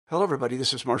Hello, everybody.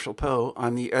 This is Marshall Poe.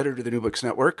 I'm the editor of the New Books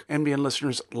Network. NBN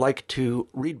listeners like to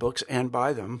read books and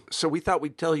buy them. So we thought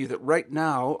we'd tell you that right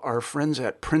now, our friends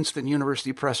at Princeton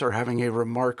University Press are having a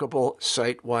remarkable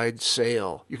site-wide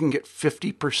sale. You can get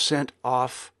 50%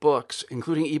 off books,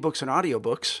 including ebooks and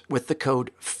audiobooks, with the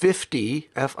code 50,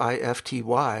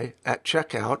 F-I-F-T-Y, at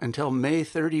checkout until May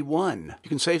 31. You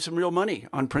can save some real money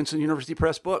on Princeton University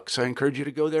Press books. I encourage you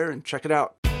to go there and check it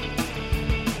out.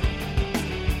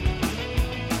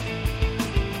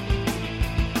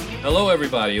 Hello,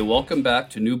 everybody, and welcome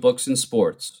back to New Books in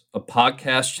Sports, a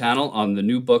podcast channel on the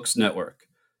New Books Network.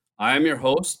 I am your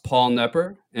host, Paul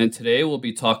Knepper, and today we'll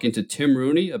be talking to Tim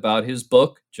Rooney about his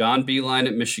book, John Beilein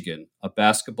at Michigan, A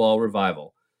Basketball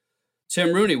Revival.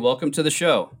 Tim Rooney, welcome to the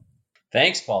show.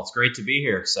 Thanks, Paul. It's great to be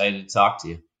here. Excited to talk to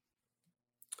you.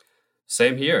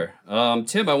 Same here.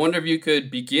 Tim, I wonder if you could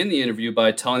begin the interview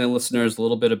by telling the listeners a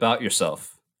little bit about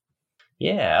yourself.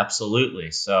 Yeah,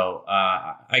 absolutely. So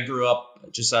I grew up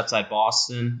just outside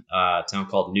Boston, a town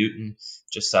called Newton,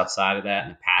 just outside of that,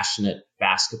 in a passionate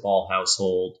basketball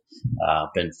household.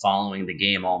 Been following the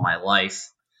game all my life.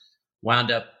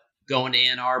 Wound up going to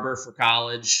Ann Arbor for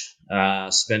college,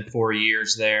 spent 4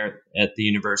 years there at the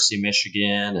University of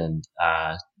Michigan, and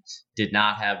did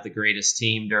not have the greatest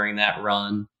team during that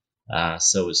run.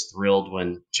 So was thrilled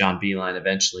when John Beilein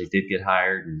eventually did get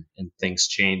hired and things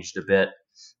changed a bit.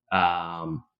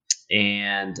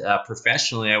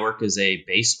 Professionally, I work as a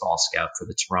baseball scout for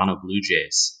the Toronto Blue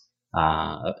Jays,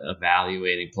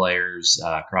 evaluating players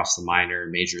across the minor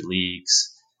and major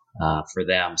leagues for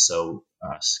them. So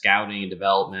scouting and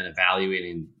development,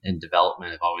 evaluating and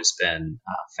development have always been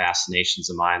fascinations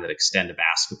of mine that extend to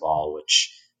basketball,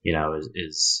 which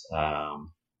is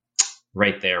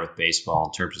right there with baseball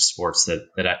in terms of sports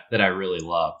that I really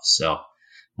love. So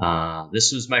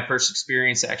this was my first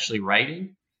experience actually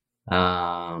writing.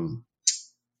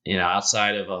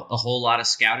 Outside of a whole lot of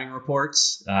scouting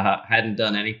reports, hadn't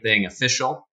done anything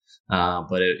official,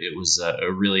 but it was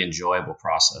a really enjoyable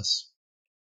process.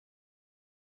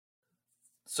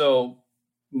 So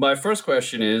my first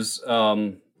question is,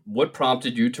 what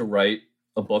prompted you to write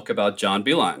a book about John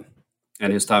Beilein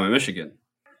and his time in Michigan?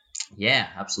 Yeah,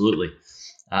 absolutely.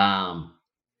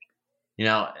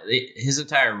 His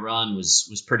entire run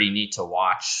was pretty neat to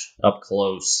watch up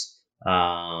close.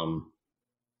 I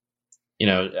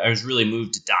was really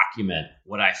moved to document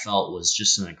what I felt was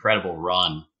just an incredible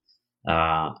run.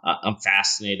 I'm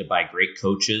fascinated by great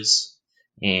coaches,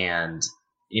 and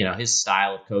his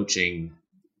style of coaching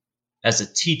as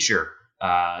a teacher,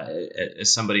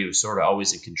 as somebody who's sort of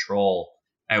always in control.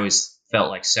 I always felt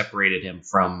like separated him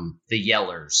from the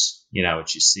yellers,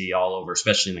 which you see all over,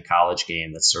 especially in the college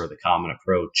game. That's sort of the common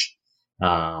approach.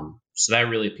 So that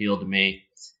really appealed to me.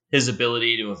 His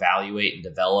ability to evaluate and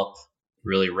develop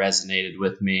really resonated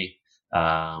with me,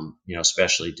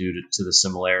 especially due to the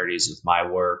similarities with my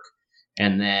work.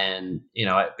 And then,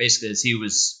 basically as he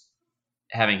was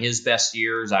having his best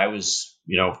years, I was,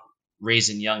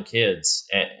 raising young kids,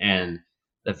 and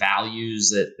the values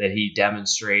that he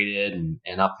demonstrated and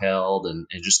upheld and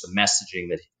just the messaging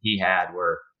that he had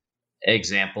were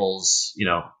examples,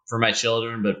 for my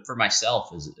children, but for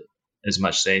myself as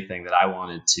much as anything that I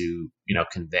wanted to,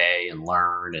 convey and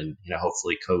learn and,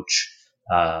 hopefully coach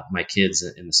my kids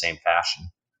in the same fashion.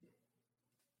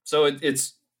 So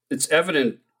it's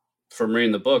evident from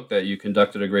reading the book that you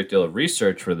conducted a great deal of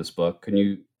research for this book. Can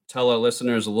you tell our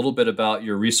listeners a little bit about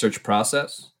your research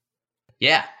process?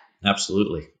 Yeah,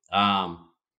 absolutely.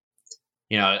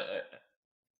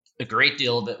 A great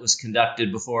deal of it was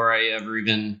conducted before I ever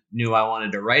even knew I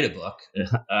wanted to write a book,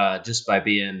 just by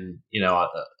being, a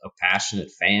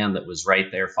passionate fan that was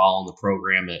right there following the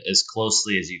program as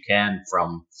closely as you can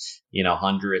from,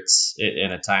 hundreds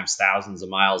and at times thousands of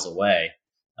miles away.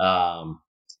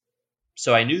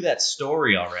 So I knew that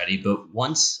story already, but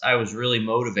once I was really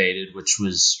motivated, which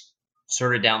was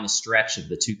sort of down the stretch of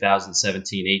the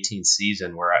 2017-18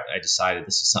 season where I decided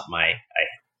this is something I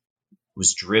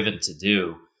was driven to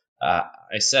do,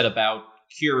 I set about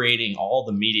curating all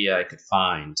the media I could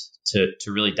find to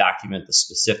really document the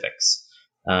specifics.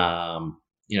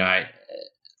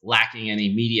 Lacking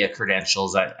any media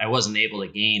credentials, I wasn't able to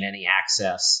gain any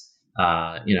access,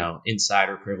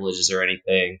 insider privileges or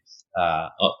anything,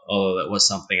 although that was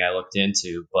something I looked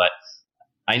into. But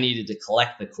I needed to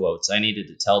collect the quotes. I needed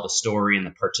to tell the story in the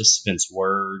participants'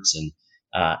 words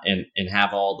and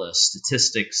have all the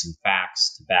statistics and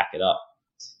facts to back it up.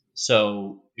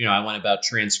 So, I went about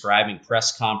transcribing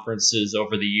press conferences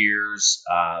over the years,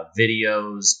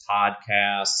 videos,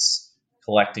 podcasts,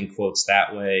 collecting quotes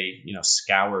that way,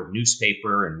 scoured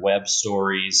newspaper and web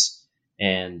stories,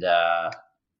 and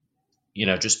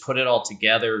just put it all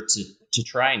together to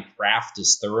try and craft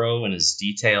as thorough and as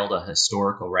detailed a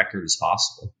historical record as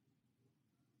possible.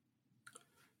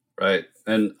 Right.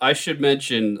 And I should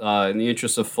mention, in the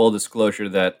interest of full disclosure,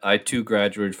 that I too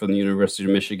graduated from the University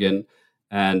of Michigan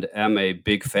and am a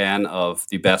big fan of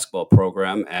the basketball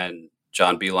program and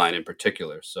John Beilein in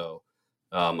particular. So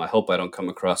I hope I don't come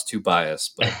across too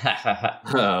biased. But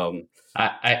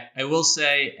I will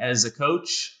say, as a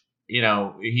coach,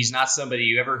 he's not somebody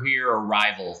you ever hear a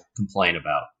rival complain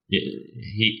about.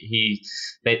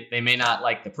 They may not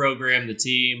like the program, the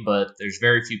team, but there's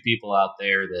very few people out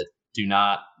there that do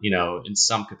not, in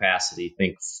some capacity,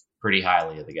 think pretty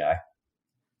highly of the guy.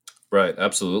 Right,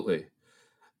 absolutely.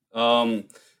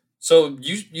 So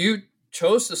you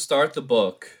chose to start the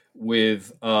book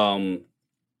with in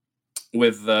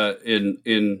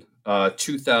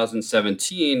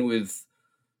 2017 with,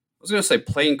 I was going to say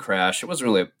plane crash. It wasn't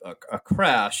really a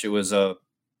crash. It was a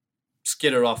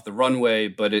skidded off the runway,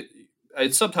 but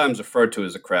it's sometimes referred to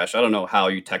as a crash. I don't know how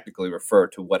you technically refer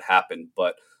to what happened,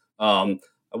 but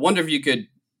I wonder if you could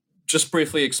just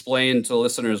briefly explain to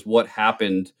listeners what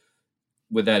happened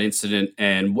with that incident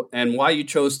and why you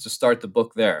chose to start the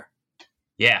book there.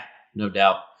 Yeah, no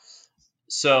doubt.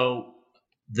 So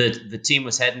the team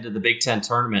was heading to the Big Ten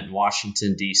tournament in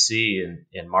Washington, D.C.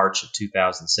 in March of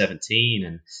 2017.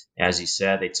 And as you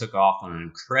said, they took off on an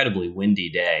incredibly windy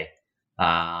day.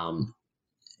 And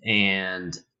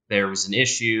there was an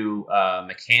issue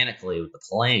mechanically with the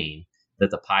plane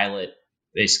that the pilot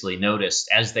basically noticed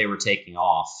as they were taking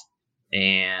off.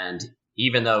 And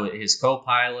even though his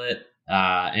co-pilot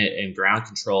and ground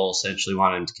control essentially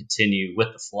wanted him to continue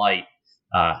with the flight,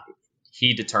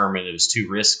 he determined it was too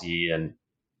risky and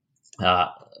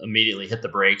immediately hit the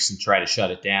brakes and tried to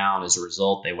shut it down. As a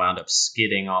result, they wound up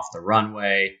skidding off the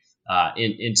runway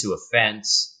into a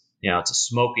fence. It's a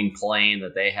smoking plane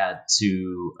that they had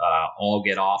to all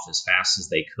get off as fast as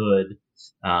they could.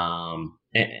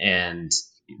 And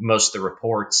most of the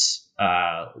reports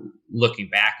looking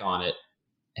back on it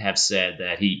have said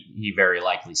that he very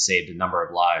likely saved a number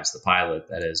of lives, the pilot,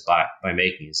 that is, by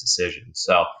making his decision.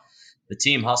 So the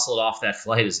team hustled off that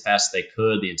flight as fast as they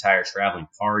could, the entire traveling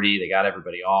party. They got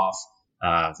everybody off.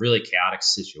 Really chaotic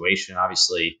situation.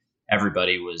 Obviously,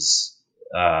 everybody was,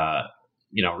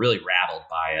 really rattled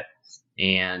by it.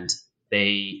 And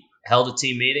they held a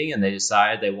team meeting and they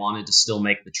decided they wanted to still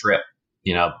make the trip.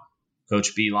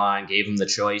 Coach Beilein gave them the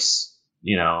choice,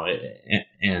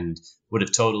 and would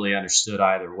have totally understood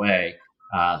either way.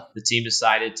 The team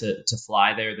decided to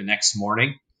fly there the next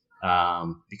morning.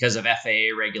 Because of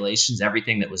FAA regulations,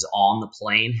 everything that was on the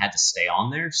plane had to stay on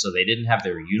there. So they didn't have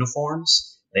their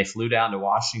uniforms. They flew down to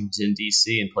Washington,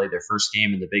 D.C. and played their first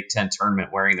game in the Big Ten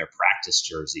tournament wearing their practice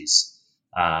jerseys,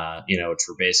 which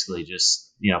were basically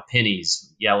just,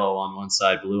 pennies, yellow on one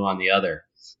side, blue on the other.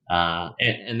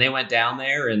 And they went down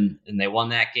there and they won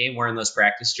that game wearing those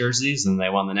practice jerseys, and they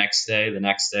won the next day, and the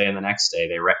next day.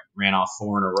 They ran off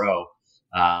 4 in a row.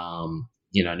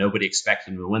 Nobody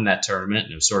expected them to win that tournament,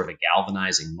 and it was sort of a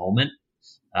galvanizing moment.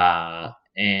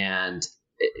 And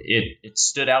it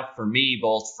stood out for me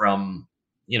both from,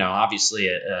 obviously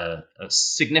a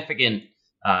significant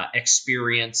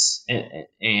experience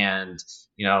and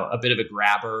a bit of a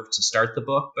grabber to start the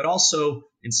book, but also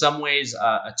in some ways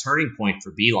a turning point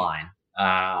for Beilein,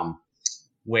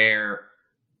 where,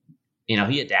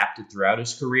 he adapted throughout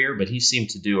his career, but he seemed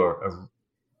to do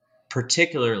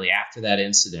particularly after that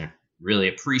incident, really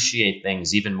appreciate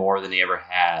things even more than he ever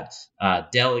had,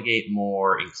 delegate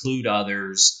more, include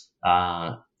others,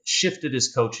 shifted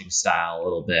his coaching style a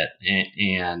little bit.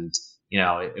 And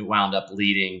it wound up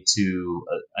leading to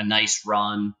a nice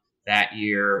run that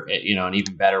year, an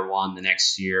even better one the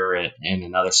next year, and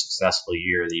another successful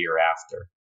year the year after.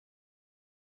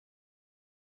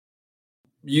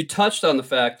 You touched on the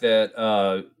fact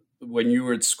that when you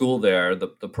were at school there, the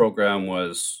program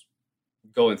was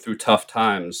going through tough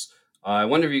times. I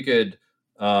wonder if you could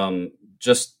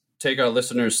just take our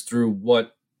listeners through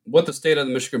what the state of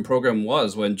the Michigan program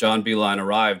was when John Beilein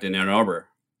arrived in Ann Arbor.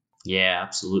 Yeah,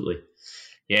 absolutely.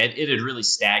 Yeah, it had really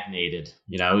stagnated.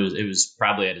 It was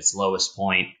probably at its lowest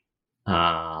point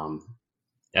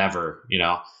ever.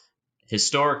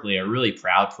 Historically, a really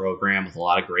proud program with a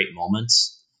lot of great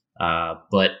moments.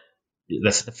 But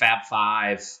the Fab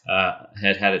Five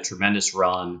had a tremendous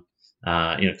run.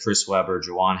 Chris Webber,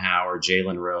 Juwan Howard,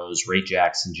 Jalen Rose, Ray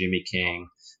Jackson, Jimmy King,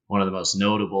 one of the most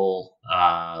notable,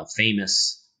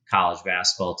 famous college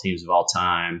basketball teams of all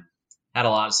time. Had a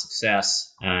lot of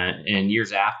success. And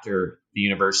years after, the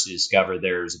university discovered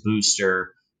there was a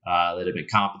booster that had been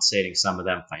compensating some of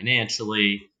them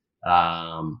financially.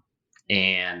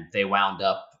 And they wound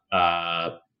up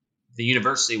the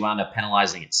university wound up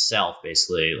penalizing itself,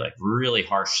 basically, like really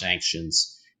harsh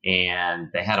sanctions, and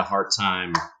they had a hard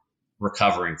time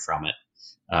recovering from it.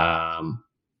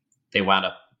 They wound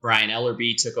up, Brian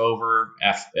Ellerby took over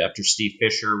after Steve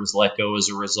Fisher was let go as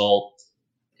a result.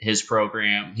 His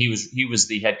program, he was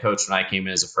the head coach when I came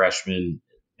in as a freshman,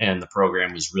 and the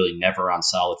program was really never on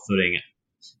solid footing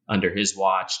under his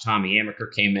watch. Tommy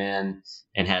Amaker came in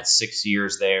and had 6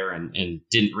 years there and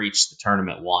didn't reach the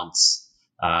tournament once.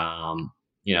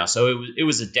 So it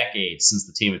was a decade since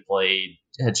the team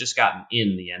had just gotten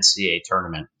in the NCAA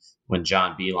tournament when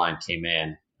John Beilein came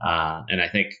in. And I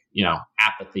think,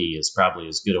 apathy is probably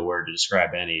as good a word to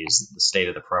describe any as the state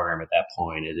of the program at that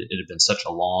point. It had been such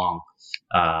a long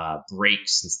break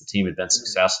since the team had been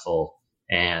successful.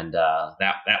 And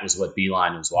that was what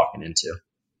Beilein was walking into.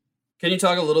 Can you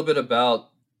talk a little bit about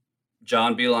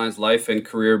John Beilein's life and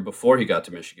career before he got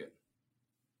to Michigan?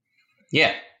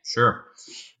 Yeah, sure.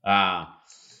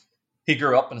 He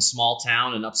grew up in a small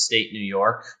town in upstate New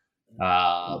York.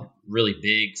 Really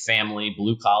big family,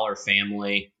 blue-collar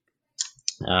family.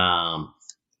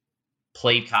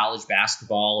 Played college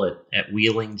basketball at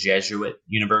Wheeling Jesuit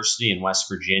University in West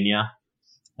Virginia.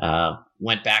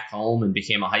 Went back home and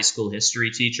became a high school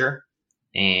history teacher,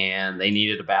 and they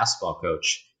needed a basketball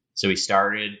coach. So he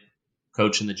started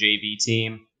coaching the JV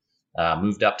team,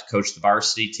 moved up to coach the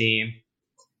varsity team,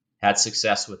 had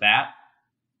success with that.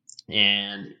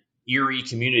 And Erie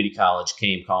Community College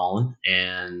came calling,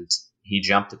 and he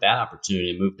jumped at that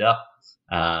opportunity and moved up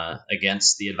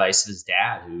against the advice of his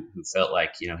dad, who felt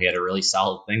like, he had a really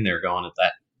solid thing there going at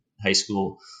that high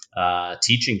school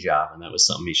teaching job, and that was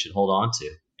something he should hold on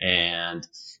to. And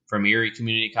from Erie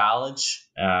Community College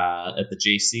at the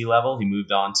JC level, he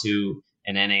moved on to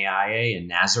an NAIA in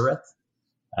Nazareth,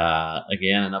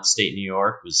 again in upstate New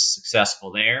York, was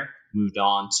successful there, moved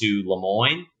on to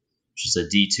Lemoyne, which is a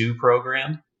D2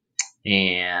 program,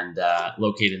 and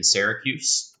located in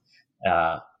Syracuse.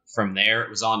 From there, it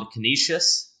was on to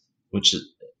Canisius, which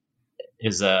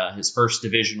is his first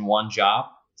Division I job.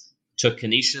 Took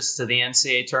Canisius to the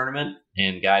NCAA tournament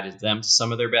and guided them to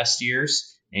some of their best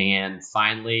years. And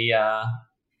finally,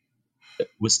 it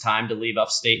was time to leave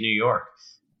upstate New York.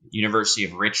 University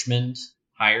of Richmond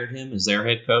hired him as their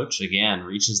head coach. Again,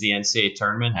 reaches the NCAA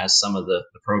tournament, has some of the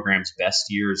program's best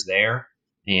years there.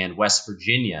 And West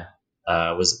Virginia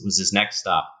was his next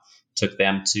stop. Took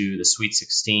them to the Sweet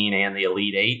 16 and the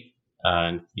Elite Eight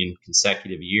in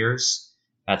consecutive years.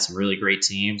 Had some really great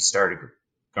teams. Started to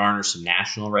garner some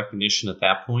national recognition at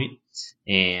that point.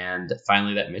 And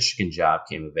finally, that Michigan job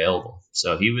came available.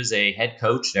 So he was a head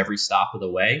coach at every stop of the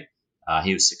way.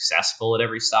 He was successful at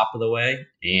every stop of the way,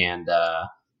 and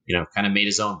kind of made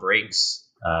his own breaks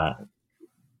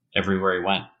everywhere he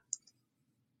went.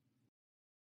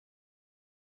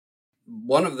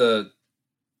 One of the,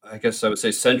 I guess I would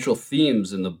say, central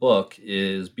themes in the book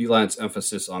is Beilein's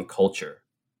emphasis on culture.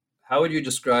 How would you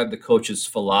describe the coach's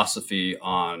philosophy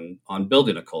on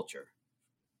building a culture?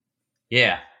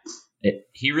 Yeah,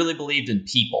 he really believed in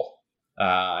people.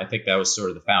 I think that was sort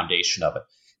of the foundation of it.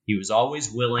 He was always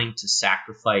willing to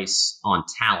sacrifice on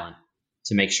talent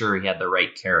to make sure he had the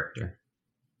right character,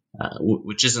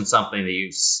 which isn't something that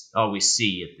you always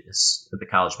see at the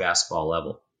college basketball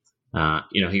level.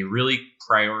 He really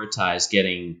prioritized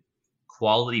getting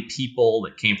quality people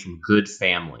that came from good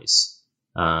families,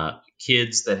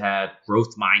 kids that had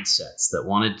growth mindsets that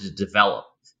wanted to develop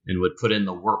and would put in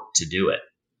the work to do it.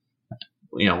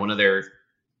 One of their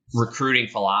recruiting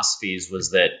philosophies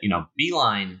was that,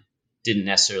 Beilein didn't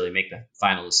necessarily make the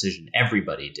final decision.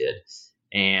 Everybody did.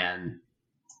 And,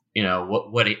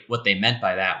 what they meant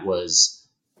by that was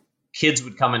kids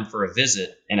would come in for a visit,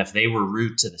 and if they were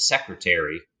rude to the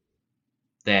secretary,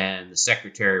 then the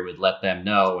secretary would let them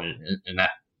know, and that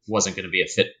wasn't going to be a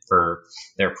fit for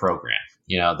their program.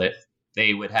 That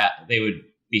they would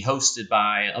be hosted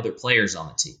by other players on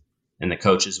the team, and the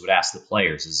coaches would ask the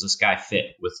players, "Does this guy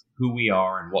fit with who we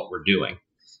are and what we're doing?"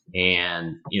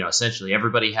 And essentially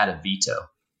everybody had a veto.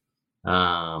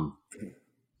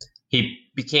 He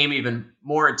became even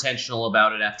more intentional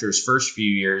about it after his first few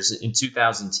years. In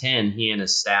 2010, he and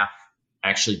his staff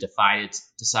actually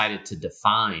decided to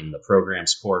define the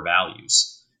program's core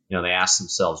values. They asked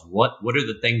themselves, what are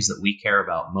the things that we care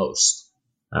about most?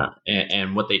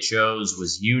 And what they chose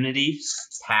was unity,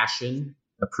 passion,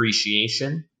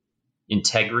 appreciation,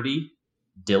 integrity,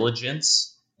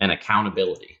 diligence, and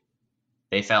accountability.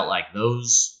 They felt like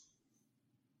those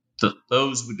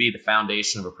would be the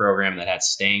foundation of a program that had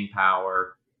staying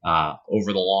power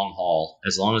over the long haul.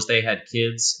 As long as they had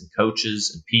kids and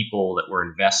coaches and people that were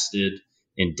invested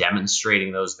in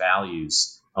demonstrating those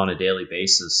values, on a daily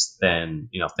basis, then,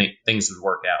 things would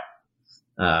work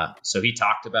out. So he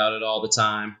talked about it all the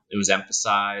time. It was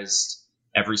emphasized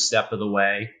every step of the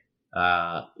way.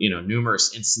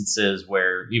 Numerous instances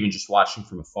where even just watching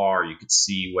from afar, you could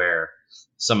see where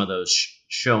some of those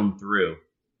shone through.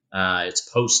 It's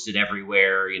posted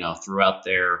everywhere, throughout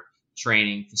their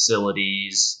training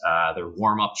facilities. Their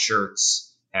warm-up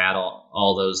shirts had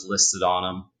all those listed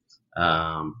on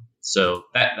them. So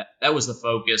that was the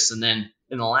focus. And then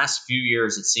in the last few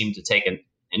years, it seemed to take an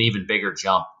even bigger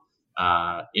jump.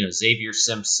 Xavier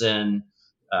Simpson,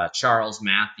 Charles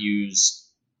Matthews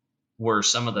were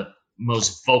some of the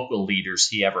most vocal leaders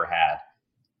he ever had.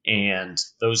 And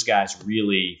those guys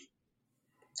really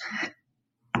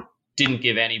didn't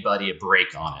give anybody a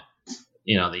break on it.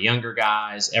 The younger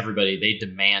guys, everybody, they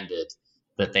demanded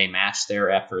that they match their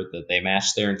effort, that they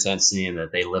match their intensity, and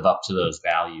that they live up to those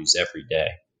values every day.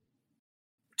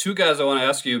 Two guys I want to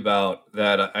ask you about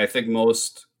that I think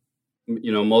most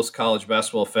college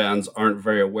basketball fans aren't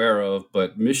very aware of,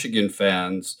 but Michigan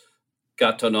fans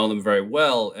got to know them very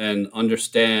well and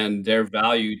understand their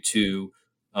value to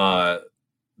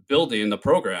building the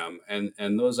program.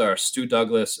 And those are Stu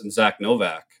Douglas and Zach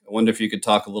Novak. I wonder if you could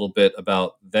talk a little bit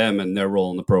about them and their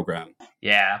role in the program.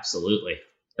 Yeah, absolutely.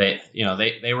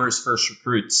 They were his first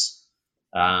recruits.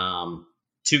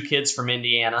 Two kids from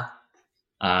Indiana,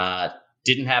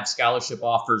 didn't have scholarship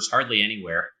offers hardly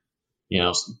anywhere.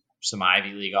 Some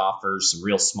Ivy League offers, some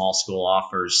real small school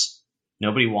offers.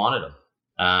 Nobody wanted them.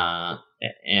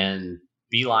 And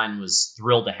Beilein was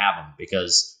thrilled to have them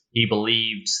because he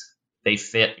believed they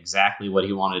fit exactly what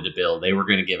he wanted to build. They were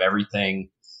going to give everything,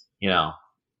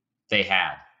 they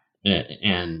had.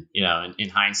 And in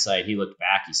hindsight, he looked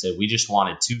back, he said, we just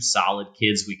wanted two solid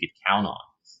kids we could count on.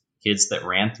 Kids that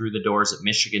ran through the doors at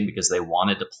Michigan because they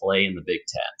wanted to play in the Big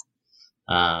Ten.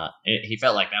 He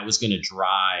felt like that was going to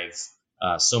drive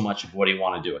so much of what he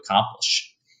wanted to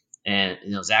accomplish. And,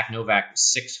 Zach Novak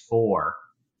was 6'4",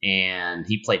 and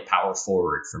he played power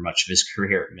forward for much of his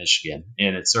career at Michigan.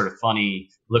 And it's sort of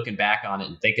funny looking back on it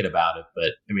and thinking about it.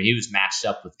 But, he was matched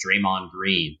up with Draymond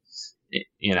Green,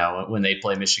 when they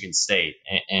play Michigan State.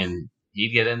 And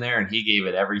he'd get in there and he gave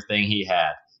it everything he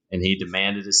had. And he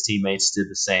demanded his teammates did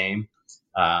the same.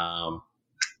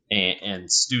 And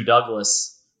Stu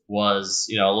Douglas was,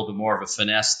 a little bit more of a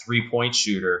finesse 3-point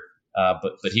shooter.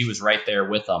 But he was right there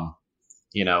with them,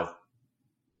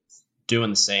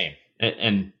 doing the same.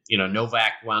 And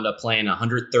Novak wound up playing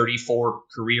 134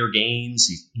 career games.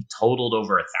 He totaled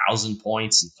over 1,000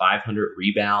 points and 500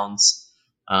 rebounds.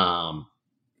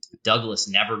 Douglas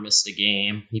never missed a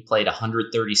game. He played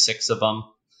 136 of them.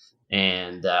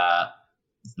 And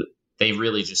they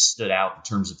really just stood out in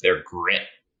terms of their grit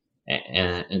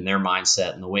and their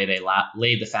mindset and the way they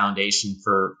laid the foundation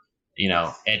for,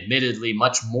 admittedly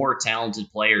much more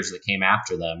talented players that came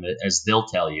after them, as they'll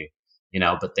tell you,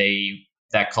 but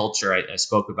that culture I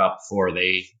spoke about before,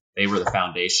 they were the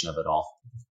foundation of it all.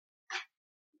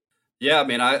 Yeah,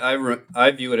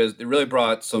 I view it as it really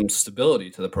brought some stability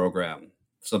to the program,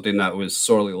 something that was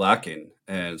sorely lacking,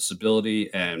 and stability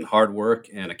and hard work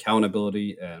and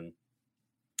accountability. And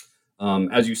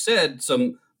as you said,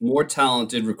 some more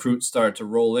talented recruits started to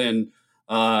roll in.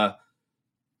 But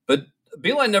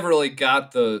Beilein never really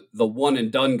got the one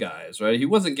and done guys, right? He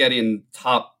wasn't getting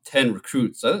top 10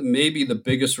 recruits. Maybe the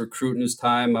biggest recruit in his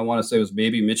time, I want to say, was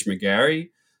maybe Mitch McGary.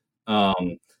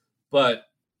 But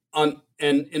in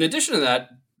addition to that,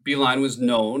 Beilein was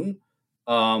known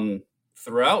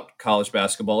throughout college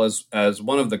basketball as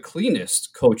one of the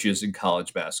cleanest coaches in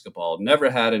college basketball.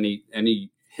 Never had any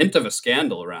hint of a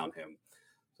scandal around him.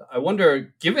 I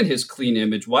wonder, given his clean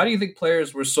image, why do you think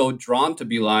players were so drawn to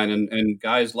Beilein and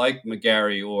guys like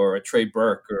McGary or a Trey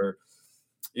Burke or,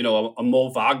 a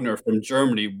Mo Wagner from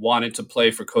Germany wanted to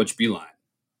play for Coach Beilein?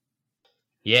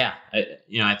 Yeah,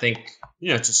 I think,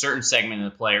 to a certain segment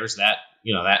of the players that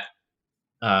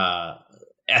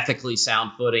ethically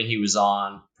sound footing he was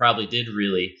on probably did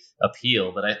really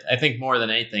appeal. But I think more than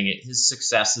anything, his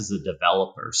success as a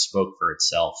developer spoke for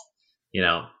itself.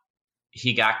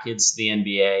 He got kids to the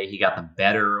NBA. He got them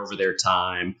better over their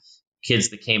time.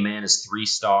 Kids that came in as 3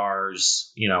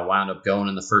 stars, wound up going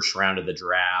in the first round of the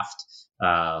draft.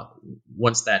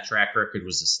 Once that track record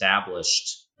was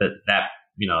established,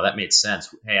 that made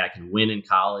sense. Hey, I can win in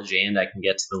college and I can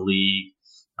get to the league.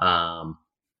 But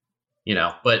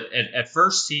at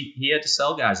first he had to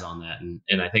sell guys on that. And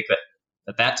I think that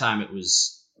at that time it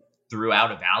was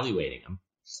throughout evaluating him.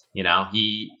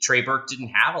 Trey Burke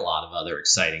didn't have a lot of other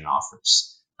exciting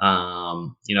offers.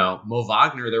 Mo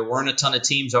Wagner, there weren't a ton of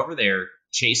teams over there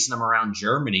chasing him around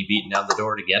Germany, beating down the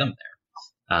door to get him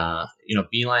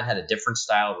Beilein had a different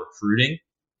style of recruiting,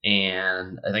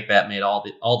 and I think that made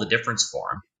all the difference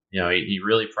for him. He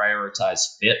really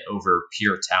prioritized fit over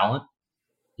pure talent.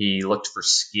 He looked for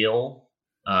skill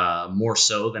more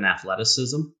so than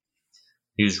athleticism.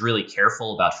 He was really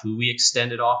careful about who he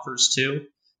extended offers to.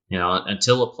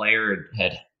 Until a player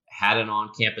had an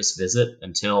on-campus visit,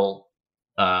 until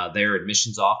their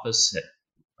admissions office had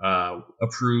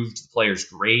approved the player's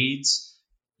grades,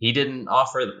 he didn't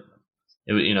offer them.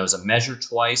 It was a measure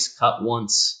twice, cut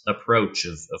once approach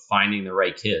of finding the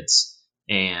right kids.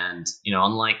 And,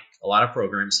 unlike a lot of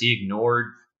programs, he ignored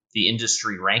the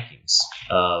industry rankings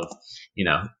of,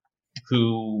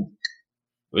 who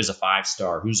is a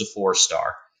 5-star, who's a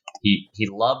 4-star. He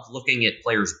loved looking at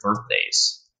players'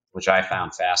 birthdays, which I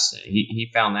found fascinating.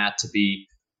 He found that to be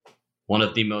one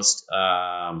of the most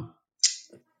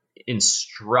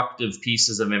instructive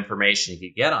pieces of information he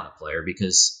could get on a player,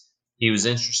 because he was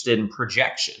interested in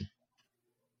projection,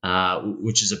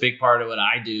 which is a big part of what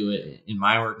I do in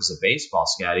my work as a baseball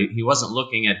scout. He wasn't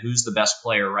looking at who's the best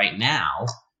player right now.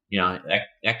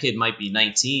 That kid might be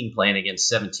 19 playing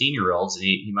against 17-year-olds, and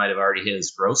he might have already hit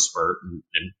his growth spurt and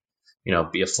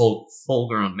be a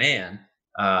full-grown man.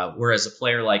 Whereas a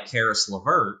player like Caris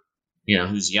LeVert,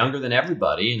 who's younger than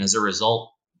everybody, and as a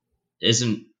result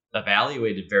isn't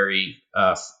evaluated very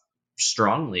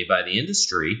strongly by the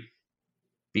industry.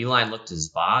 Beilein looked at his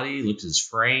body, looked at his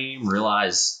frame,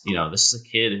 realized, this is a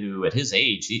kid who at his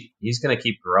age, he's going to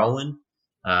keep growing.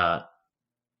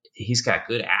 He's got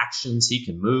good actions. He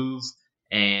can move.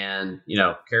 And,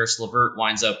 Caris LeVert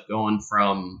winds up going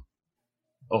from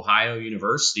Ohio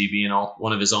University being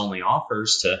one of his only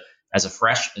offers to as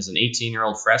an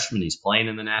 18-year-old freshman, he's playing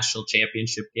in the national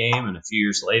championship game. And a few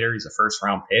years later, he's a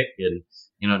first-round pick. And,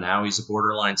 now he's a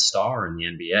borderline star in the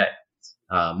NBA.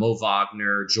 Mo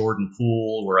Wagner, Jordan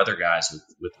Poole were other guys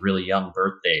with really young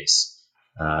birthdays.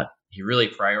 He really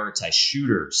prioritized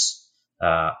shooters,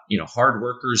 hard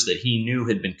workers that he knew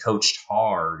had been coached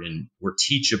hard and were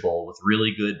teachable with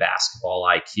really good basketball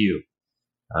IQ.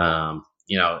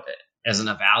 As an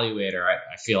evaluator,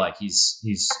 I feel like he's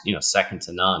second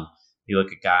to none. You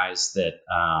look at guys that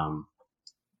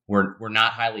were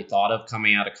not highly thought of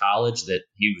coming out of college that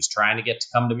he was trying to get to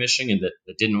come to Michigan that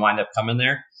didn't wind up coming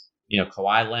there.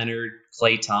 Kawhi Leonard,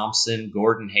 Klay Thompson,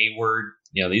 Gordon Hayward,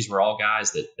 these were all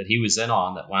guys that he was in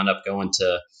on that wound up going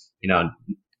to,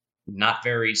 not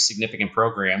very significant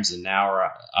programs, and now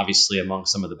are obviously among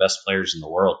some of the best players in the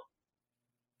world.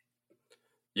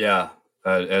 Yeah.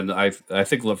 And I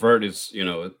think LeVert is,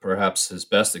 perhaps his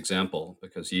best example,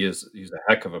 because he's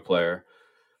a heck of a player.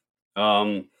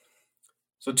 So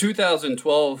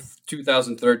 2012,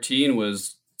 2013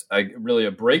 was really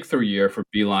a breakthrough year for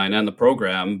Beilein and the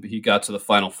program. He got to the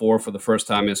Final Four for the first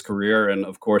time in his career, and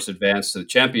of course advanced to the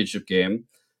championship game.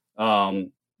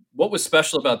 What was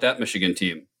special about that Michigan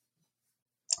team?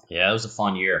 Yeah, it was a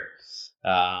fun year.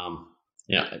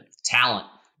 Talent,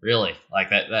 really,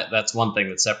 like that's one thing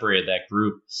that separated that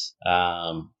group.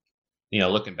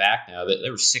 Looking back now,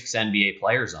 there were 6 NBA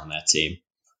players on that team,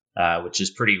 which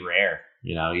is pretty rare.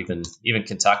 Even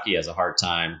Kentucky has a hard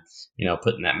time,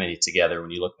 putting that many together when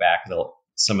you look back at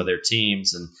some of their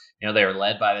teams. And, they were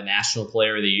led by the National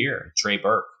Player of the Year, Trey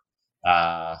Burke.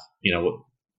 What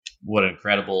an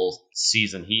incredible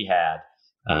season he had.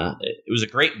 It was a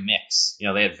great mix.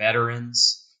 They had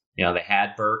veterans. They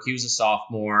had Burke. He was a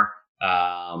sophomore,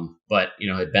 but,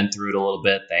 had been through it a little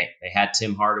bit. They had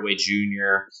Tim Hardaway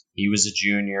Jr. He was a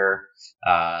junior.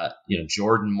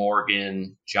 Jordan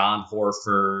Morgan, John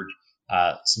Horford,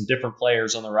 some different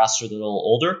players on the roster that are a little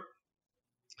older.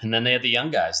 And then they had the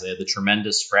young guys. They had the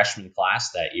tremendous freshman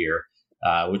class that year,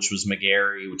 which was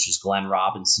McGarry, which is Glenn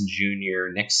Robinson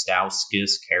Jr., Nick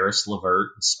Stauskas, Caris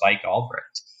LeVert, and Spike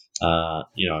Albrecht.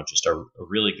 Just a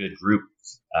really good group,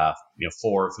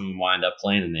 4 of whom wind up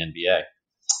playing in the NBA.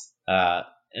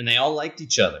 And they all liked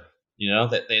each other.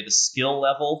 That they had the skill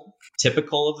level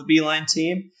typical of a Beilein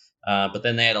team, but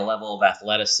then they had a level of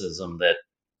athleticism that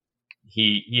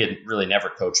he had really never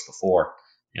coached before.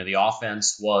 The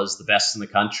offense was the best in the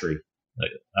country,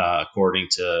 according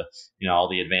to all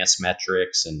the advanced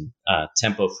metrics and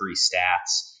tempo-free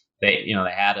stats. They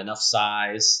had enough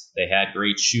size, they had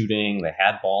great shooting, they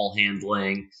had ball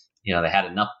handling, they had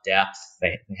enough depth,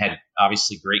 they had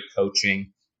obviously great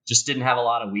coaching, just didn't have a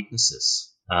lot of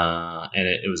weaknesses, and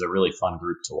it was a really fun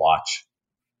group to watch.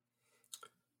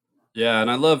 Yeah, and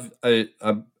I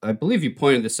believe you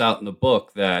pointed this out in the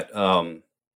book that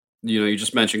you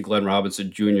just mentioned Glenn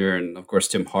Robinson Jr. and of course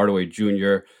Tim Hardaway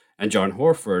Jr. and John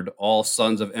Horford, all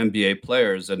sons of NBA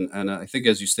players, and I think,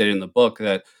 as you stated in the book,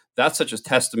 that's such a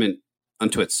testament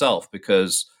unto itself,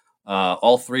 because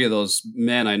All three of those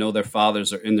men, I know their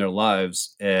fathers are in their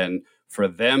lives, and for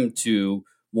them to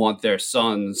want their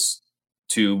sons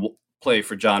to play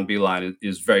for John Beilein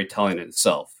is very telling in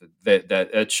itself.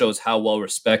 That shows how well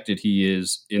respected he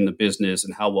is in the business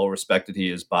and how well respected he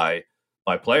is by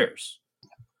players.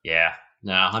 Yeah,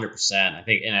 no, 100%. I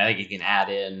think you can add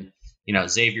in,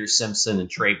 Xavier Simpson and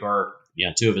Trey Burke.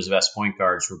 Two of his best point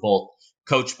guards were both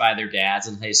coached by their dads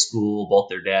in high school. Both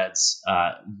their dads,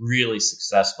 really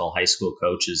successful high school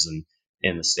coaches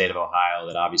in the state of Ohio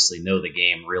that obviously know the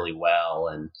game really well,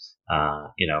 and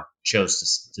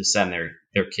chose to send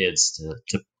their kids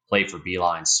to play for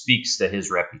Beilein. Speaks to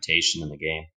his reputation in the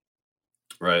game.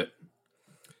 Right.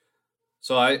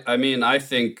 So I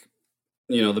think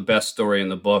the best story in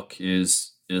the book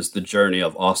is the journey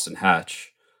of Austin Hatch.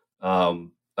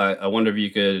 I wonder if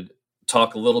you could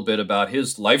talk a little bit about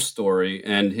his life story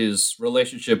and his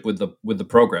relationship with the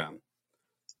program.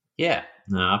 Yeah,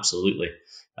 no, absolutely.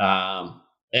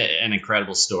 An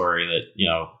incredible story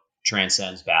that,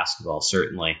 transcends basketball,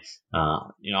 certainly.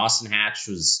 Austin Hatch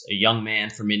was a young man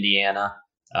from Indiana.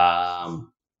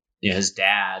 His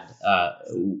dad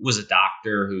was a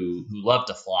doctor who loved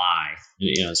to fly,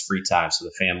 his free time. So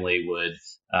the family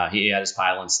he had his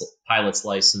pilot's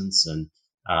license, and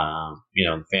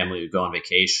the family would go on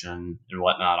vacation and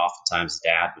whatnot. Oftentimes,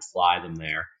 dad would fly them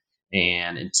there.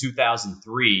 And in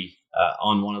 2003,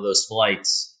 on one of those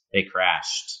flights, they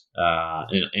crashed.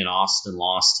 In Austin,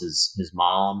 lost his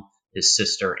mom, his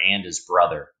sister, and his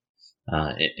brother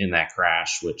in that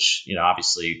crash. Which,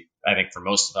 obviously, I think for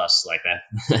most of us, like that,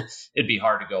 it'd be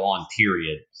hard to go on.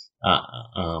 Period.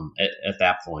 At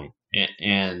that point.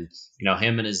 And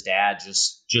him and his dad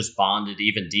just bonded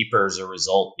even deeper as a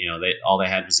result. All they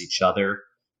had was each other,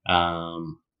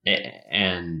 and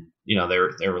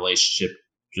their relationship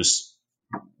just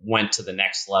went to the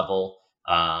next level.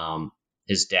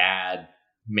 His dad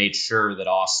made sure that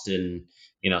Austin,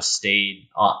 stayed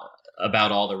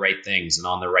about all the right things and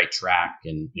on the right track,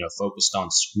 and focused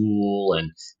on school,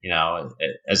 and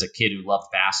as a kid who loved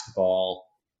basketball,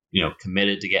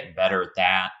 committed to getting better at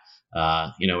that.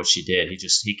 Which he did.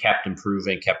 He kept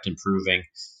improving,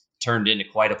 turned into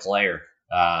quite a player.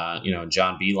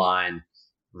 John Beilein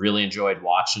really enjoyed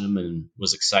watching him and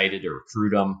was excited to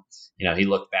recruit him. He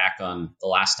looked back on the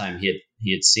last time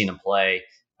he had seen him play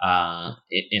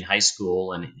in high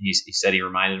school, and he said he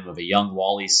reminded him of a young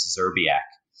Wally Szczerbiak.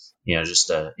 He was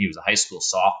a high school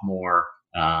sophomore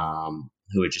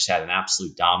who had just had an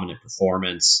absolute dominant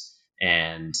performance,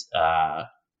 and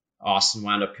Austin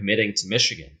wound up committing to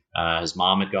Michigan. His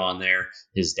mom had gone there.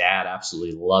 His dad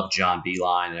absolutely loved John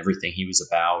Beilein and everything he was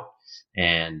about.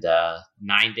 And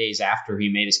 9 days after he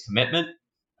made his commitment,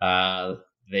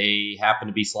 they happened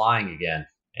to be flying again,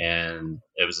 and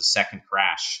it was a second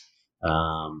crash.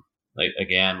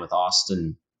 Again, with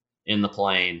Austin in the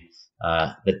plane,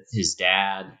 that his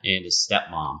dad and his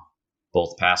stepmom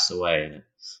both passed away.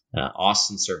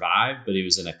 Austin survived, but he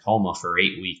was in a coma for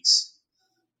 8 weeks.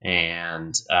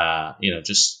 And,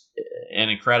 just an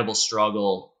incredible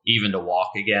struggle even to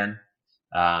walk again.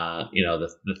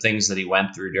 The things that he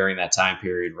went through during that time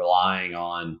period, relying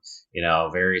on,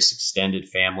 various extended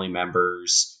family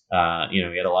members. He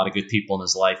had a lot of good people in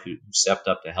his life who stepped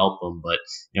up to help him, but,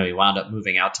 he wound up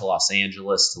moving out to Los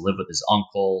Angeles to live with his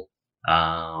uncle,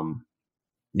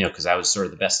 because that was sort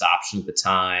of the best option at the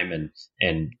time,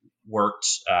 and worked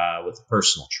with a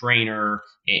personal trainer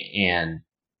and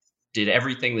did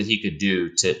everything that he could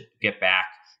do to get back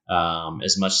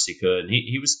as much as he could. And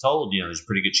he was told, there's a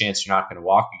pretty good chance you're not going to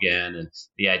walk again. And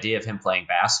the idea of him playing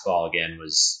basketball again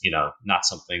was, not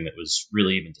something that was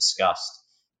really even discussed.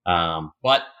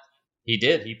 But he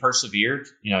did. He persevered.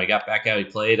 He got back out. He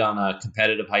played on a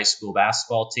competitive high school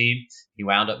basketball team. He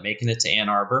wound up making it to Ann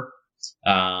Arbor.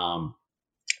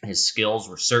 His skills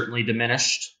were certainly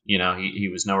diminished. He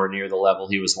was nowhere near the level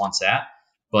he was once at,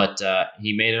 but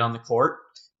he made it on the court.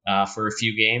 For a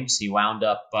few games. He wound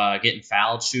up getting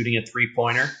fouled shooting a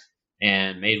three-pointer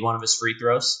and made one of his free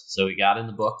throws. So he got in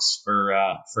the books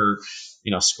for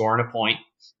scoring a point.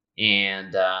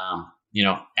 And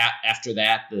after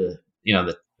that, the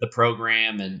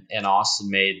program and Austin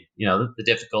made the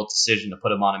difficult decision to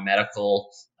put him on a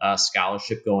medical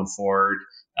scholarship going forward.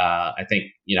 I think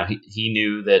he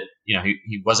knew that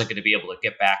he wasn't going to be able to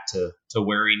get back to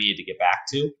where he needed to get back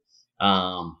to.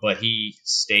 But he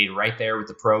stayed right there with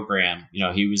the program.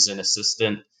 He was an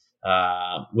assistant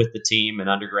with the team, an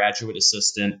undergraduate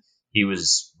assistant. He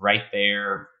was right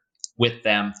there with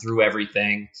them through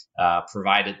everything,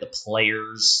 provided the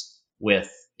players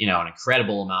with, an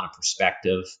incredible amount of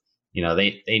perspective.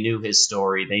 They knew his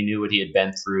story. They knew what he had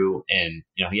been through, and,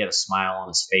 he had a smile on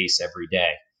his face every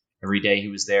day. Every day he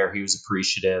was there, he was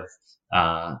appreciative.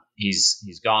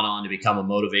 He's gone on to become a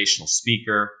motivational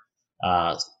speaker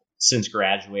since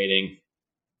graduating.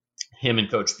 Him and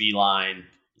Coach Beilein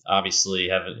obviously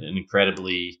have an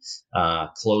incredibly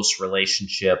close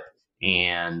relationship.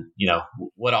 And,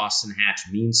 what Austin Hatch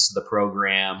means to the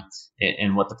program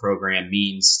and what the program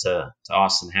means to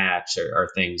Austin Hatch are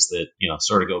things that,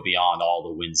 sort of go beyond all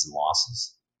the wins and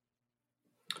losses.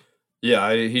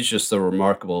 Yeah, he's just a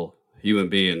remarkable human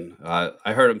being.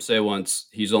 I heard him say once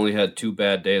he's only had 2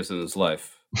 bad days in his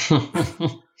life.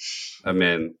 I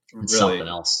mean, it's really something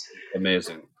else.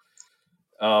 Amazing.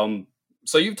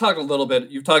 So you've talked a little bit.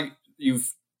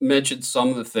 You've mentioned some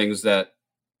of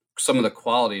the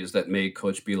qualities that made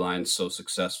Coach Beilein so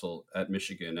successful at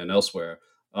Michigan and elsewhere.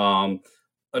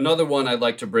 Another one I'd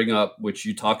like to bring up, which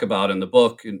you talk about in the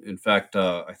book. In fact,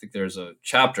 I think there's a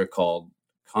chapter called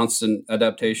 "Constant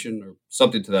Adaptation" or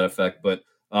something to that effect. But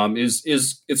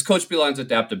it's Coach Beilein's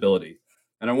adaptability,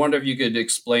 and I wonder if you could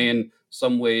explain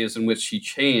some ways in which he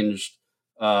changed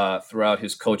throughout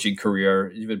his coaching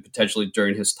career, even potentially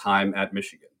during his time at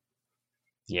Michigan.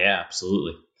 Yeah,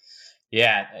 absolutely.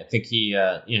 Yeah, I think he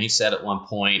said at one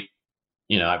point,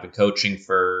 I've been coaching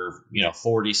for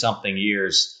 40 something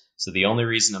years, so the only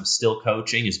reason I'm still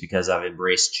coaching is because I've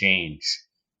embraced change.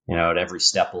 At every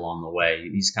step along the way,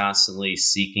 he's constantly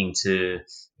seeking to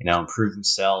improve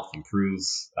himself, improve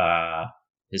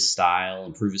his style,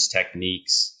 improve his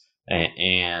techniques,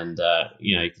 and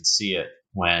you can see it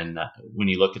when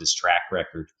you look at his track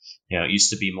record. It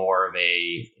used to be more of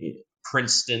a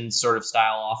Princeton sort of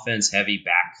style offense, heavy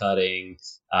back cutting,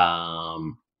 a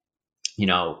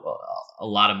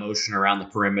lot of motion around the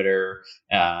perimeter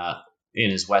in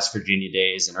his West Virginia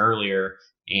days and earlier.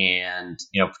 And,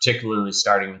 particularly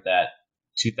starting with that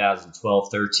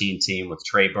 2012-13 team with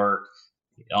Trey Burke,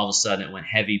 all of a sudden it went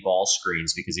heavy ball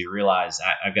screens because he realized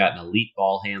I've got an elite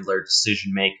ball handler,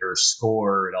 decision maker,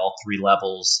 scorer at all 3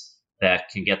 levels that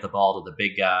can get the ball to the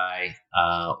big guy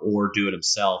or do it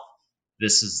himself.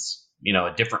 This is,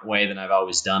 a different way than I've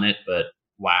always done it, but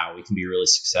wow, we can be really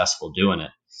successful doing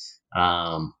it.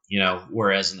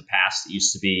 Whereas in the past it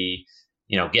used to be,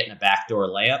 getting a backdoor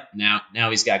layup. Now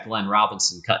he's got Glenn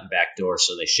Robinson cutting backdoor,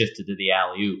 so they shifted to the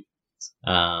alley-oop.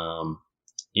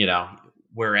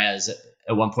 Whereas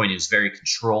at one point he was very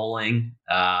controlling.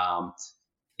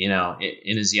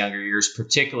 In his younger years,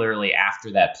 particularly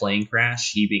after that plane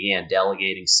crash, he began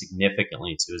delegating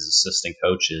significantly to his assistant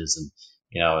coaches and,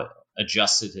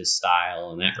 adjusted his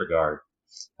style in that regard.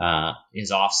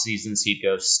 His off seasons, he'd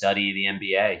go study the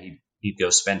NBA. He'd go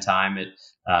spend time at,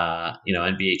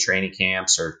 NBA training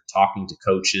camps or talking to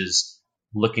coaches,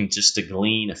 looking just to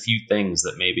glean a few things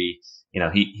that maybe,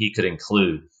 he could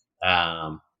include.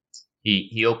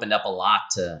 He opened up a lot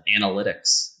to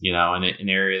analytics, in an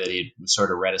area that he was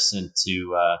sort of reticent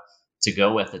to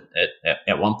go with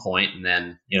at one point. And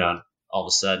then, all of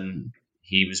a sudden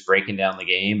he was breaking down the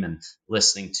game and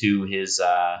listening to his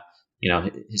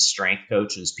strength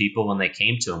coach and his people when they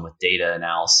came to him with data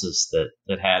analysis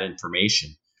that had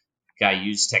information. Guy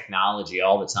used technology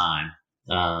all the time.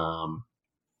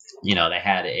 They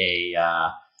had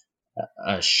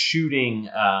a shooting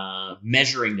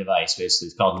measuring device, basically.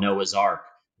 It's called Noah's Ark,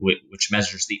 which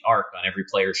measures the arc on every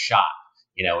player's shot,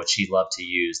 which he loved to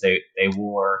use. They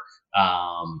wore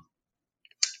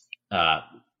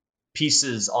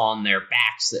pieces on their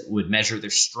backs that would measure their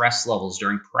stress levels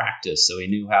during practice, so he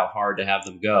knew how hard to have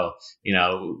them go,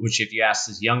 which if you asked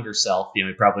his younger self, he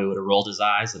probably would have rolled his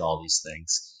eyes at all these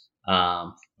things.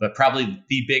 But probably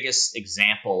the biggest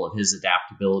example of his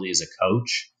adaptability as a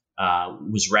coach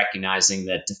was recognizing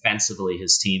that defensively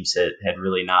his teams had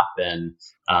really not been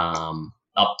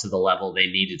up to the level they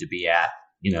needed to be at,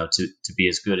 to be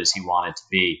as good as he wanted to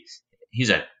be. He's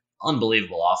an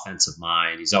unbelievable offensive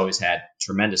mind. He's always had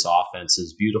tremendous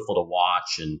offenses, beautiful to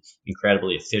watch and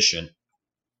incredibly efficient.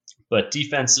 But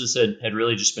defenses had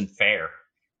really just been fair.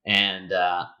 And,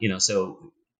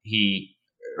 so he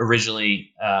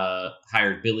originally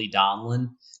hired Billy Donlin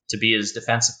to be his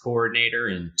defensive coordinator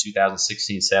in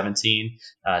 2016-17.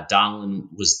 Donlin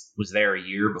was there a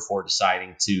year before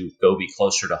deciding to go be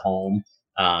closer to home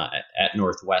at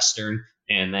Northwestern.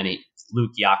 And then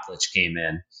Luke Yaklich came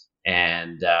in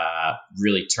and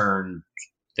really turned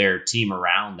their team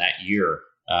around that year,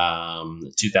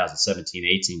 the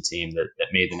 2017-18 team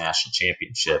that made the national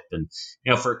championship. And,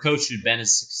 for a coach who'd been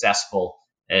as successful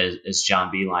as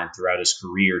John Beilein throughout his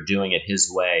career, doing it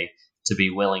his way, to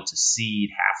be willing to cede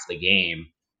half the game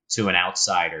to an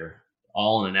outsider,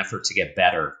 all in an effort to get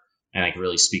better, and it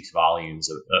really speaks volumes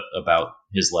about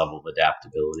his level of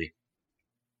adaptability.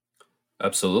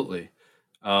 Absolutely.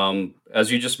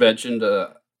 As you just mentioned,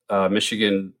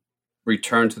 Michigan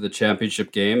returned to the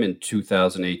championship game in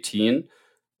 2018.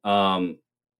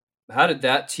 How did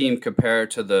that team compare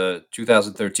to the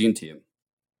 2013 team?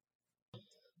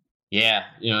 Yeah,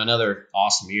 another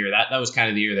awesome year. That was kind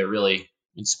of the year that really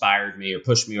inspired me or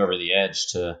pushed me over the edge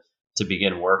to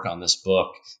begin work on this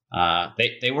book.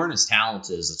 They weren't as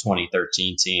talented as the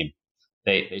 2013 team.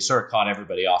 They sort of caught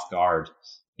everybody off guard.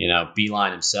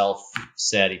 Beilein himself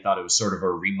said he thought it was sort of a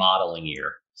remodeling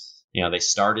year. They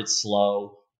started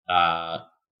slow.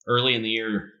 Early in the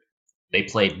year, they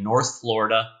played North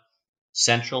Florida,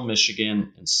 Central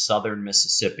Michigan, and Southern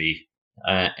Mississippi,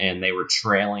 and they were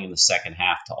trailing in the second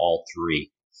half to all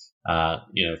three.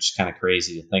 Just kind of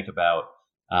crazy to think about.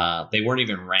 They weren't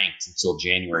even ranked until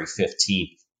January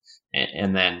 15th.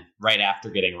 And then right after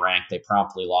getting ranked, they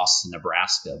promptly lost to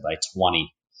Nebraska by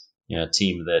 20, a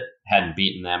team that hadn't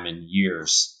beaten them in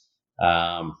years.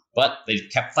 But they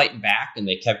kept fighting back and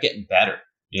they kept getting better.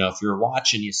 If you were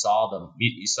watching, you saw them.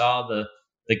 You saw the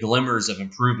glimmers of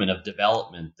improvement, of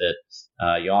development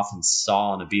that you often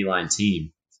saw on a Beilein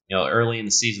team. Early in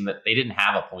the season, that they didn't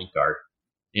have a point guard.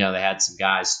 They had some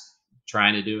guys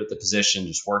trying to do at the position,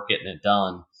 just work getting it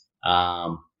done.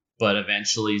 But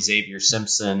eventually Xavier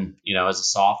Simpson, as a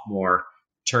sophomore,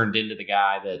 turned into the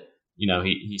guy that,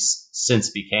 he since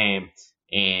became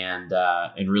and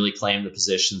really claimed the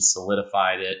position,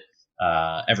 solidified it.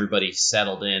 Everybody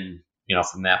settled in,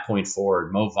 from that point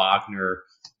forward. Mo Wagner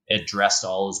addressed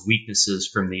all his weaknesses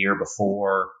from the year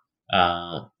before,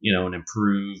 and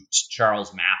improved.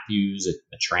 Charles Matthews,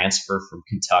 a transfer from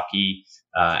Kentucky,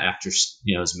 after,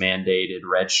 his mandated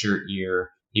redshirt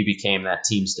year, he became that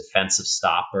team's defensive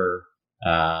stopper.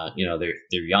 Their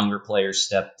younger players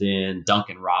stepped in.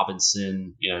 Duncan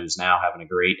Robinson, who's now having a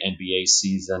great NBA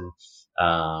season,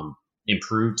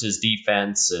 improved his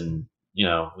defense and,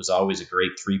 was always a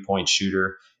great 3-point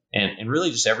shooter. And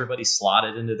really just everybody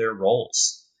slotted into their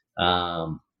roles.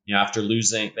 After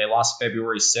losing, they lost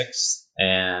February 6th.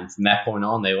 And from that point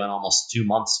on, they went almost 2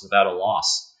 months without a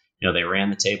loss. They ran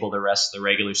the table the rest of the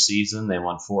regular season. They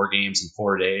won 4 games in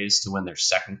 4 days to win their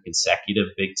second consecutive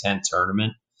Big Ten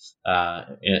tournament.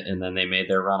 And then they made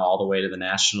their run all the way to the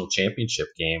national championship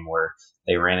game where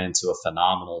they ran into a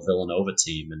phenomenal Villanova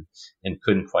team and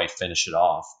couldn't quite finish it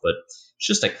off. But it's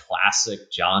just a classic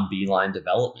John Beilein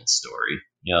development story.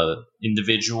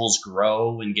 Individuals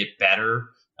grow and get better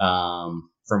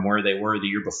from where they were the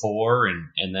year before.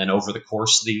 And then over the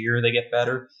course of the year, they get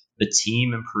better. The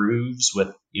team improves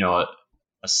with,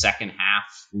 a second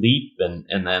half leap and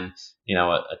then,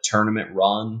 a tournament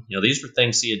run. These were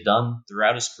things he had done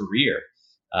throughout his career.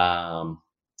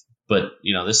 But,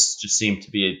 this just seemed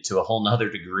to be to a whole nother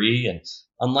degree. And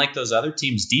unlike those other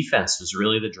teams, defense was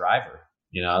really the driver.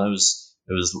 It was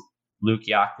Luke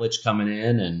Yaklich coming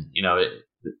in and,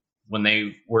 when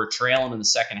they were trailing in the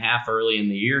second half early in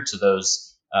the year to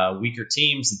those weaker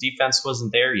teams, the defense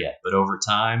wasn't there yet. But over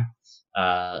time,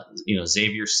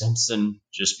 Xavier Simpson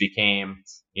just became,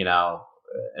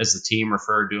 as the team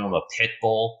referred to him, a pit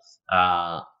bull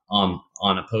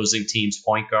on opposing teams'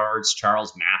 point guards.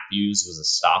 Charles Matthews was a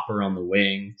stopper on the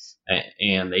wing,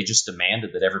 and they just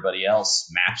demanded that everybody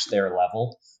else match their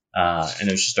level. And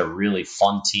it was just a really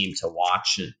fun team to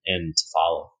watch and to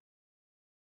follow.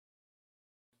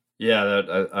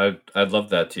 Yeah, I love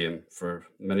that team for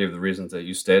many of the reasons that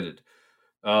you stated.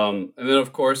 And then,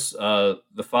 of course,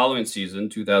 the following season,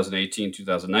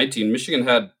 2018-2019, Michigan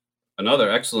had another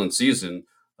excellent season.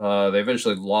 They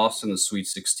eventually lost in the Sweet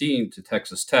 16 to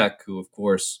Texas Tech, who, of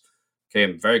course,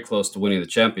 came very close to winning the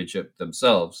championship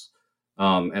themselves.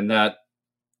 And that,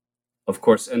 of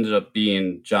course, ended up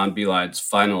being John Beilein's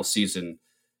final season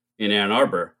in Ann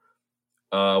Arbor.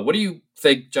 What do you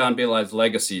think John Beilein's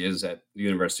legacy is at the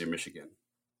University of Michigan?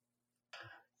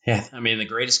 Yeah, I mean, the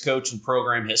greatest coach in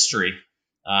program history.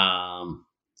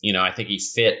 I think he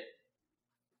fit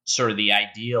sort of the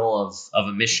ideal of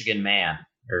a Michigan man,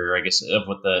 or I guess of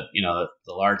what the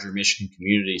larger Michigan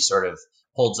community sort of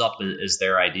holds up as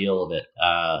their ideal of it.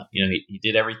 He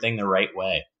did everything the right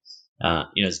way.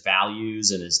 His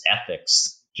values and his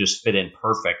ethics just fit in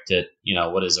perfect at,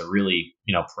 what is a really,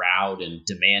 proud and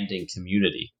demanding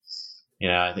community.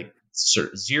 I think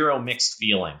sort of zero mixed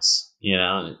feelings,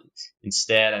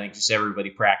 Instead, I think just everybody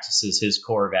practices his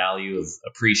core value of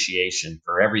appreciation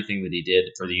for everything that he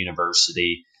did for the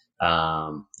university.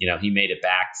 He made it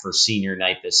back for senior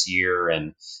night this year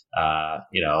and,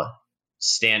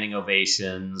 standing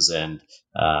ovations and,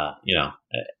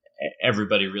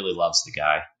 everybody really loves the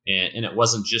guy. And it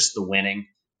wasn't just the winning,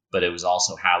 but it was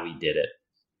also how he did it.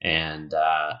 And,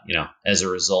 as a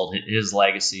result, his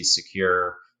legacy is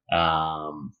secure.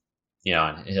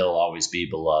 and he'll always be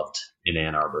beloved in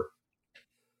Ann Arbor.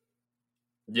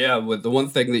 Yeah, with the one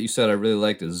thing that you said I really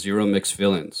liked is zero mixed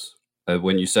feelings.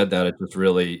 When you said that, it just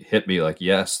really hit me. Like,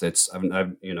 yes, that's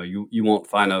you won't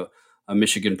find a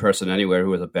Michigan person anywhere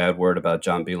who has a bad word about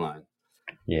John Beilein.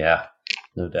 Yeah,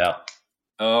 no doubt.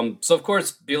 So of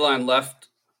course, Beilein left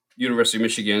University of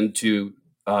Michigan to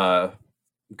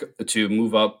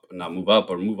move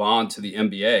on to the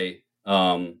NBA,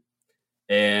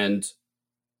 and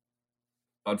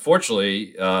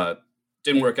unfortunately,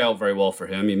 didn't work out very well for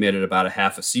him. He made it about a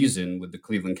half a season with the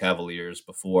Cleveland Cavaliers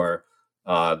before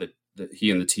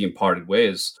he and the team parted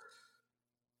ways.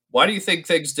 Why do you think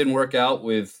things didn't work out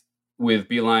with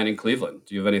Beilein in Cleveland?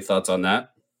 Do you have any thoughts on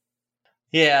that?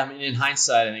 Yeah, I mean, in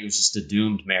hindsight, I think it was just a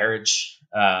doomed marriage.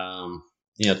 To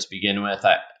begin with,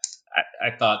 I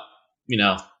thought,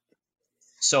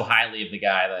 so highly of the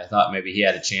guy that I thought maybe he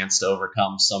had a chance to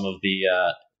overcome some of the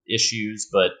issues.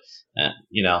 But,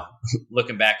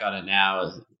 looking back on it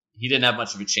now, he didn't have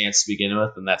much of a chance to begin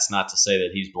with. And that's not to say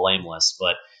that he's blameless.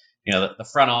 But, the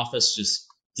front office just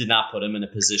did not put him in a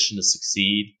position to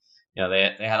succeed.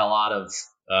 They had a lot of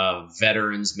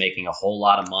veterans making a whole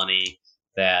lot of money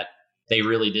that they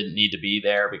really didn't need to be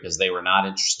there because they were not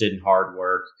interested in hard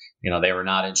work. They were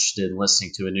not interested in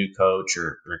listening to a new coach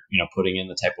or putting in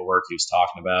the type of work he was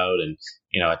talking about. And,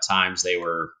 at times they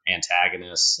were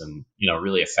antagonists and,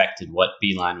 really affected what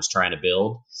Beilein was trying to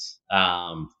build.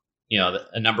 A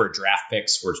number of draft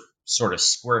picks were sort of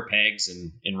square pegs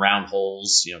in round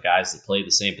holes, guys that played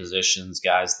the same positions,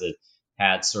 guys that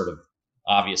had sort of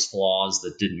obvious flaws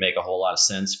that didn't make a whole lot of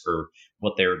sense for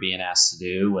what they were being asked to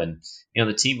do. And,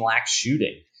 the team lacks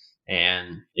shooting.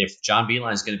 And if John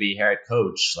Beilein is going to be head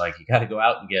coach, like, you got to go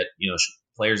out and get,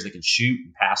 players that can shoot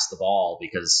and pass the ball,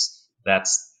 because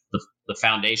that's the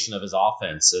foundation of his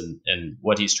offense and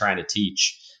what he's trying to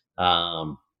teach.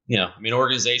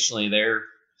 Organizationally,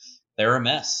 they're a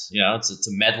mess. It's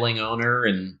a meddling owner,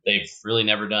 and they've really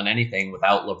never done anything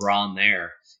without LeBron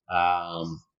there.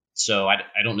 So I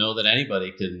don't know that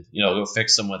anybody can, go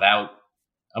fix them without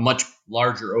a much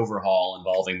larger overhaul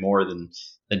involving more than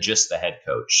just the head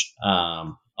coach.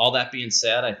 All that being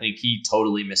said, I think he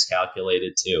totally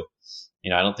miscalculated too.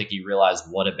 I don't think he realized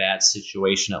what a bad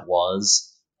situation it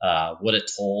was, what a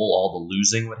toll all the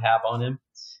losing would have on him,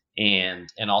 and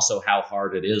also how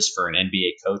hard it is for an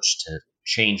NBA coach to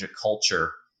change a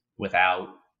culture without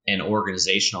an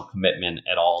organizational commitment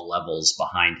at all levels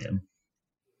behind him.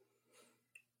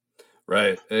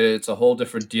 Right. It's a whole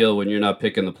different deal when you're not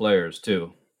picking the players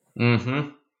too. Mm-hmm.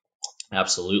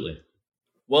 Absolutely.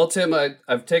 Well, Tim,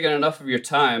 I've taken enough of your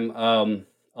time.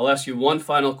 I'll ask you one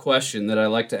final question that I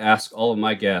like to ask all of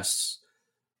my guests.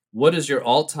 What is your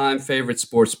all-time favorite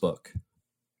sports book?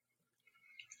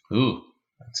 Ooh,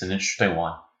 that's an interesting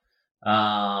one.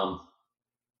 I'm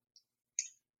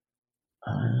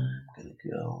going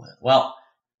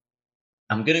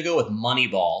to go with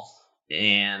Moneyball.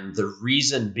 And the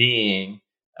reason being,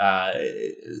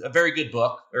 a very good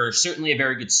book, or certainly a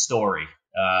very good story.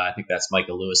 I think that's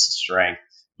Michael Lewis's strength.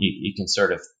 You can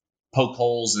sort of poke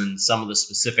holes in some of the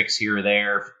specifics here or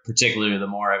there, particularly the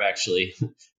more I've actually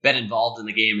been involved in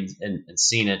the game and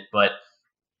seen it. But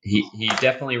he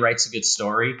definitely writes a good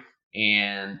story,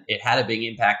 and it had a big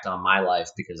impact on my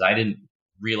life because I didn't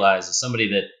realize, as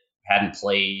somebody that hadn't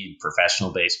played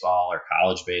professional baseball or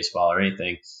college baseball or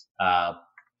anything,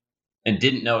 and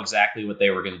didn't know exactly what they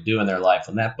were going to do in their life.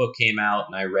 When that book came out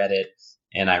and I read it,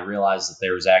 and I realized that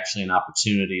there was actually an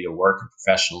opportunity to work in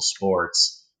professional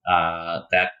sports,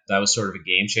 that was sort of a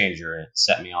game changer. It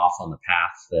set me off on the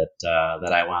path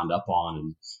that I wound up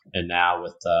on, and now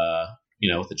with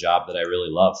the job that I really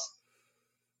love.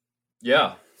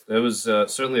 Yeah, it was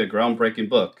certainly a groundbreaking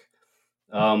book.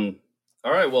 All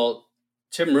right, well,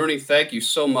 Tim Rooney, thank you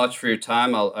so much for your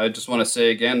time. I just want to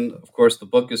say again, of course, the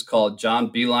book is called John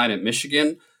Beilein at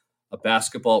Michigan, A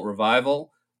Basketball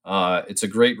Revival. It's a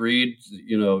great read.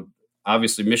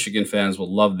 Obviously Michigan fans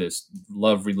will love this,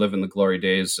 love reliving the glory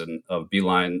days of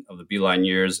the Beilein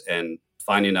years and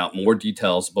finding out more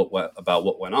details about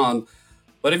what went on.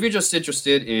 But if you're just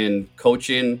interested in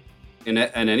coaching in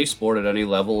any sport at any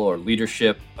level or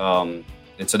leadership,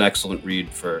 it's an excellent read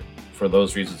for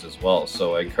those reasons as well.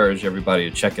 So I encourage everybody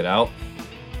to check it out.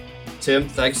 Tim,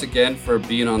 thanks again for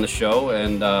being on the show,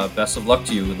 and best of luck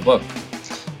to you with the book.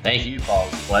 Thank you, Paul.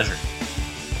 It was a pleasure.